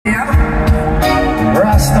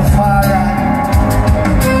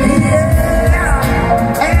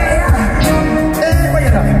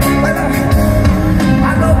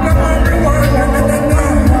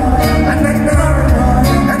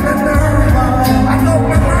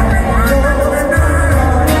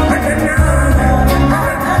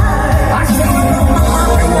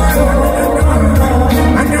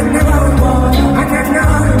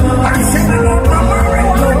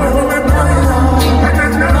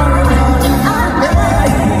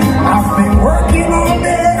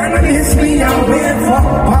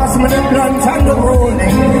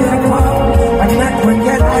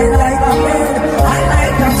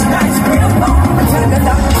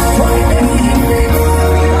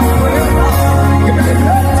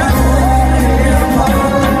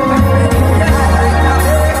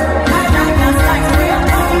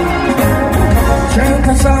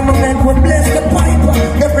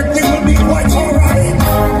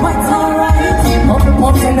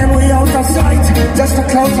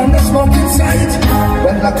smoke inside.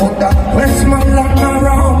 Well, I put that Westmoreland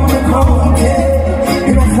around the county.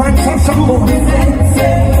 You know, find some money.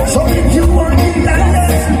 So if you want to get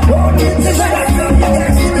that, don't need to strike up your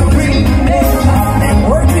gas in the ring. And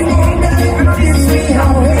working all day, and I can see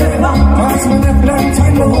how it pass me the blunt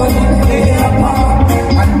and the one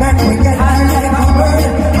and then we get high like a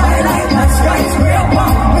bird, high like a skyscraper.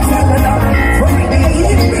 We tell it up, Friday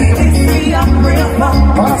evening, it's the umbrella.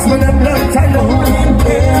 Pass me the blunt and the one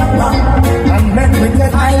and then we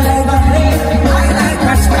get high like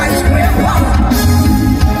a skyscraper.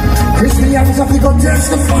 Christians have to go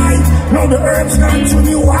testify. Now the herbs gone to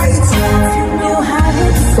new heights.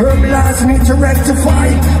 Herb laws need to rectify.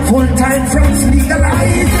 Full-time friends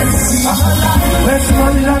legalized.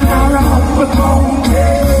 Westmoreland around the county.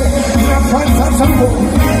 In front of some boat.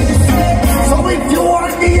 So if you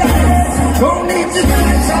want the eyes, don't need to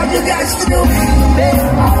dance. All you guys to do.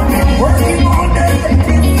 I've been working all day.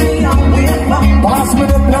 Pass me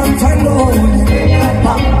the blunt and the holy.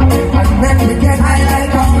 And then we get high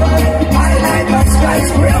like a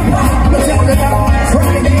skyscraper. Let's tell it out.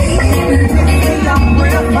 Friday evening, the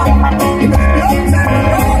umbrella. In the blunt and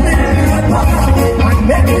the holy. And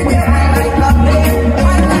then we get high like a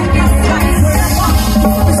skyscraper.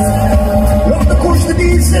 Love the push the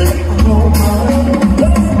diesel.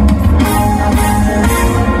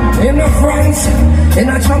 In the France, in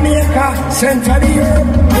a Jamaica, center of the earth.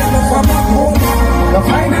 In the from back home, the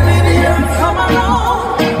finally the earth come along.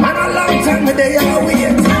 And a long time the day I wait.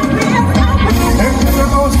 And to the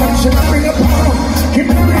house function, I bring a pound. Keep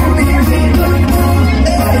it around the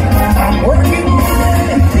I'm working all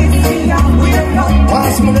day.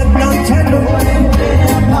 Pass me the blunt and the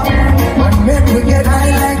and make we get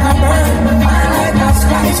high like a bird, high like a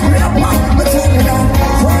skyscraper. But tell me now,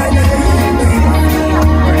 Friday evening,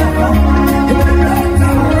 give me the blunt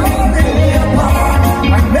and the rolling,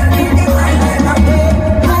 and make we get high like a bird,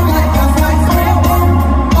 high like a skyscraper.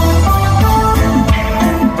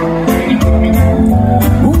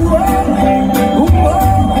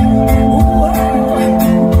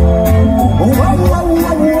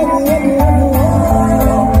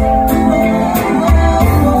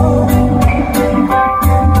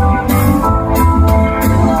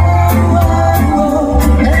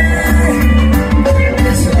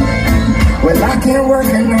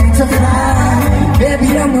 Baby,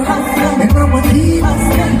 I'm a hustler and I'm a thief.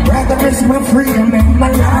 Rather risk my freedom and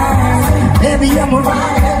my life. Baby, I'm a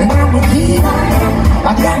rider and I'm a thief.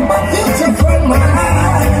 I got my future from my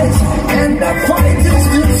eyes, and the fight is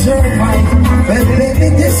to survive. But baby,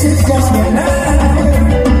 this is just my life.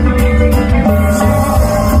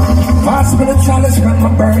 Pass me the chalice when I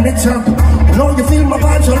burn it up. You know you feel my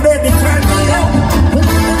vibes already turn me up. When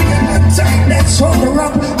you get the time that shoulder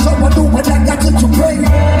up, so I do what I got to pray.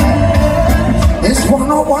 It's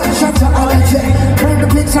 101 shot to allergy. Bring the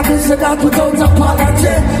picture, miss it out without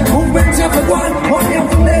apology. Movement everyone, on your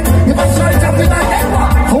feet. If I start up in a head,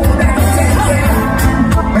 hold that attention.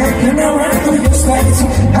 Making a run through your states.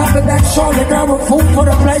 After that shoulder, grab a food for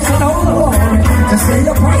the place and hold the water. To say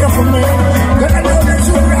a prayer for me. Cause I know that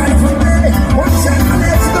you're right for me. One second,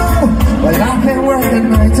 let's go. Well, I've been working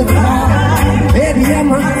 9 to 5. Baby, I'm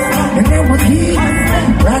a and I'm a key.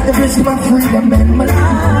 Rather risk my freedom and my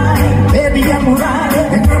life. Baby, I'm a rider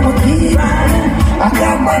and I'm a key. I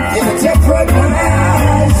got my future from my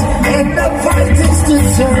eyes, and the fight is to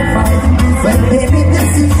survive. But baby,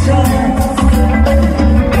 this is just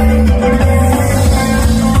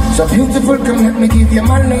so beautiful. Come let me give you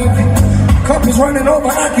my love. Cup is running over,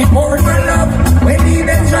 I keep pouring my love. When the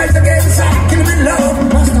event tries to get inside, kill me love.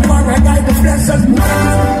 Rastafari guide the bless us.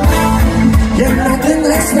 You're nothing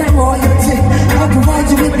less than royalty. I'll provide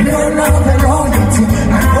you with pure love and royalty.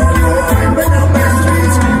 I know you are when I'm my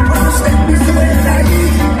streets. Understand me the way I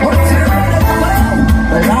eat. One time I love.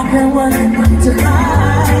 But I can work it until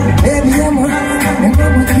baby, I'm a and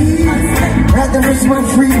I'm a key. Rather it's my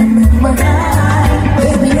freedom and my life.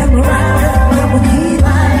 Baby, I'm a rider, I'm a key.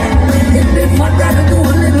 And if I gotta do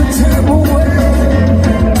a little time away,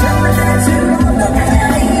 tell me that you love the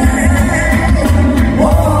pain.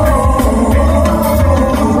 Whoa.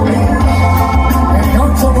 And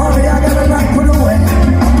don't you worry, I got a lot put away.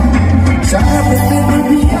 So everything will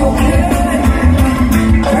be okay.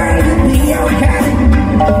 Girl, you'll be okay.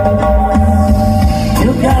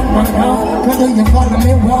 You got my love, whether you follow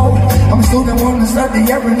me, whoa. I'm a student, wanna study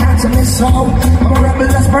every night to miss so. I'm a rebel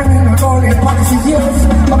that's burning on all their policy years.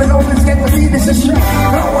 I've been always getting to see this is true. No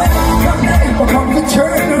way, come there, but come to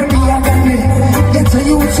church on the other day. Get to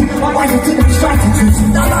use, why you didn't strategies.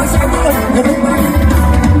 Dollars I will, everybody.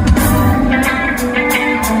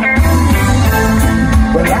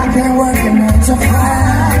 Well, I can't work in 9 to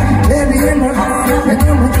 5.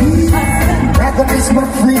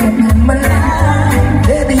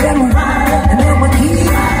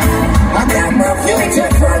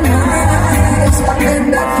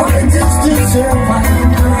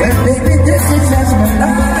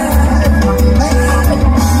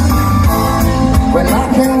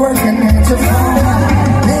 I've been working 9 to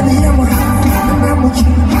 5. Baby, I'm with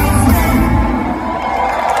you.